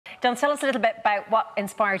Janis, tell us a little bit about what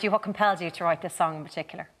inspired you, what compelled you to write this song in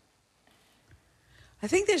particular. I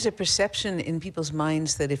think there's a perception in people's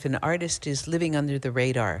minds that if an artist is living under the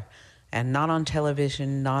radar and not on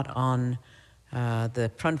television, not on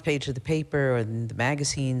the front page of the paper or in the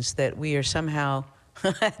magazines, that we are somehow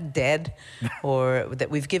dead or that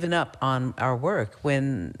we've given up on our work,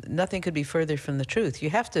 when nothing could be further from the truth. You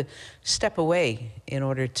have to step away in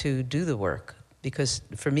order to do the work, because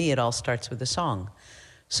for me it all starts with a song.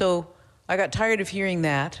 So I got tired of hearing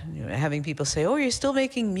that, having people say, oh, you're still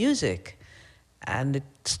making music. And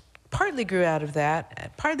it partly grew out of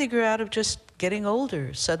that, partly grew out of just getting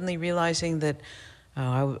older, suddenly realizing that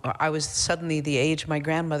I was suddenly the age my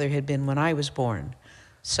grandmother had been when I was born,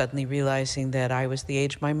 suddenly realizing that I was the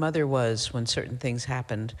age my mother was when certain things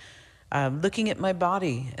happened, looking at my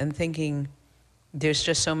body and thinking, there's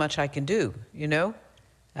just so much I can do, you know?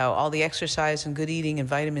 All the exercise and good eating and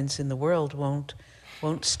vitamins in the world won't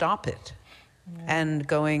stop it. Yeah. And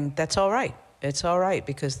going, that's all right. It's all right,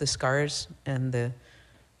 because the scars and the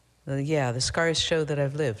scars show that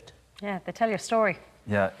I've lived. Yeah, they tell your story.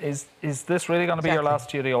 Yeah, is this really going to be your last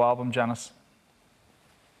studio album, Janis?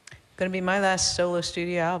 Going to be my last solo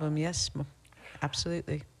studio album, yes,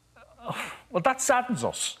 absolutely. Well, that saddens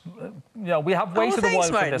us. We have waited a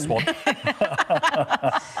while for this one.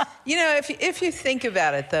 You know, if you think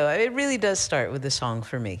about it, though, it really does start with the song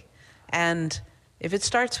for me. And if it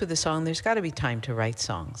starts with a song, there's got to be time to write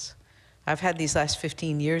songs. I've had these last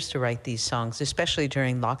 15 years to write these songs, especially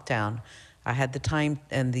during lockdown. I had the time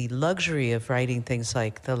and the luxury of writing things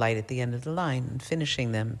like The Light at the End of the Line and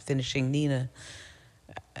finishing them, finishing Nina.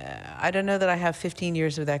 I don't know that I have 15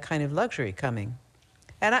 years of that kind of luxury coming.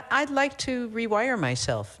 And I'd like to rewire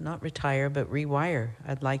myself, not retire, but rewire.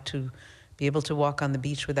 I'd like to be able to walk on the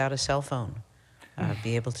beach without a cell phone,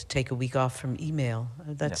 be able to take a week off from email.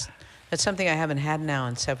 That's something I haven't had now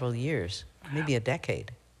in several years, maybe a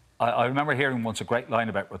decade. I remember hearing once a great line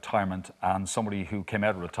about retirement, and somebody who came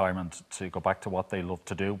out of retirement to go back to what they loved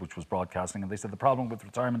to do, which was broadcasting, and they said the problem with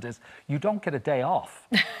retirement is you don't get a day off.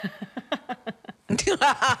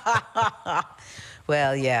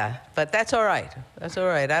 Well, yeah, but that's all right. That's all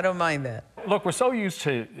right. I don't mind that. Look, we're so used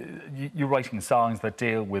to you writing songs that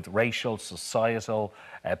deal with racial, societal,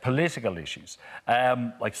 political issues.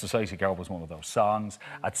 Like Society Girl was one of those songs.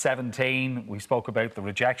 At 17, we spoke about the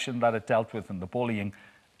rejection that it dealt with and the bullying.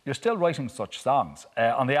 You're still writing such songs.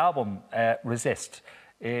 On the album, Resist,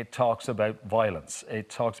 it talks about violence. It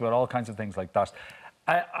talks about all kinds of things like that.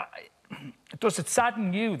 Does it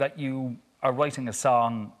sadden you that you are writing a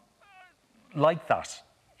song like that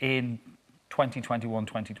in 2021,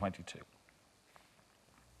 2022?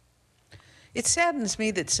 It saddens me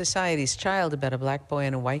that society's child about a black boy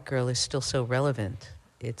and a white girl is still so relevant.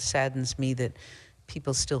 It saddens me that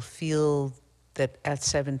people still feel that at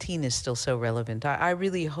 17 is still so relevant. I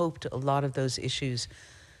really hoped a lot of those issues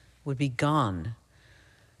would be gone.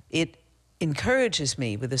 It encourages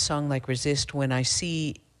me with a song like Resist when I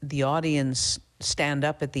see the audience stand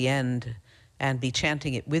up at the end and be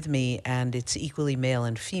chanting it with me, and it's equally male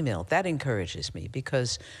and female. That encourages me,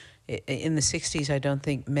 because in the 60s, I don't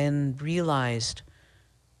think men realized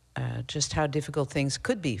just how difficult things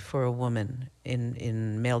could be for a woman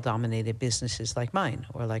in male-dominated businesses like mine,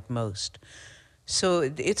 or like most. So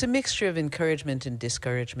it's a mixture of encouragement and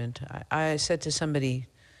discouragement. I said to somebody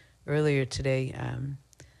earlier today,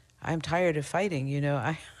 I'm tired of fighting. You know,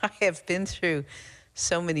 I have been through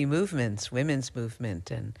so many movements, women's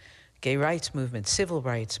movement and gay rights movement, civil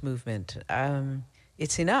rights movement.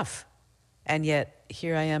 It's enough. And yet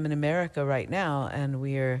here I am in America right now, and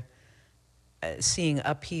we're seeing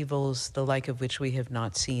upheavals the like of which we have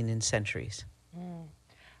not seen in centuries. Mm.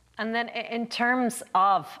 And then in terms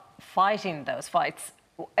of fighting those fights,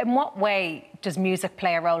 in what way does music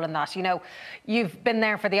play a role in that? You know, you've been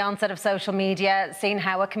there for the onset of social media, seen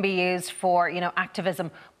how it can be used for, you know,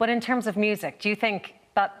 activism. But in terms of music, do you think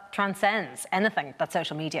that transcends anything that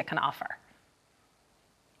social media can offer?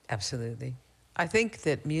 Absolutely. I think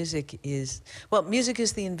that music is, well, music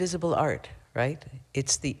is the invisible art, right?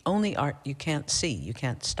 It's the only art you can't see. You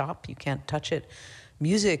can't stop, you can't touch it.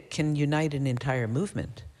 Music can unite an entire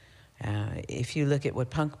movement. If you look at what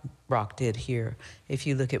punk rock did here, if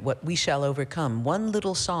you look at what We Shall Overcome, one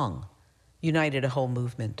little song united a whole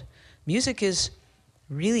movement. Music is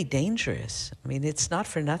really dangerous. I mean, it's not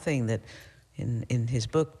for nothing that in his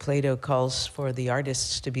book, Plato calls for the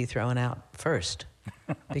artists to be thrown out first,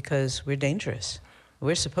 because we're dangerous.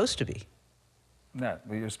 We're supposed to be. Yeah,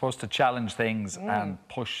 you're supposed to challenge things and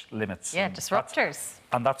push limits. Yeah, disruptors.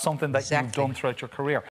 And that's something that you've done throughout your career.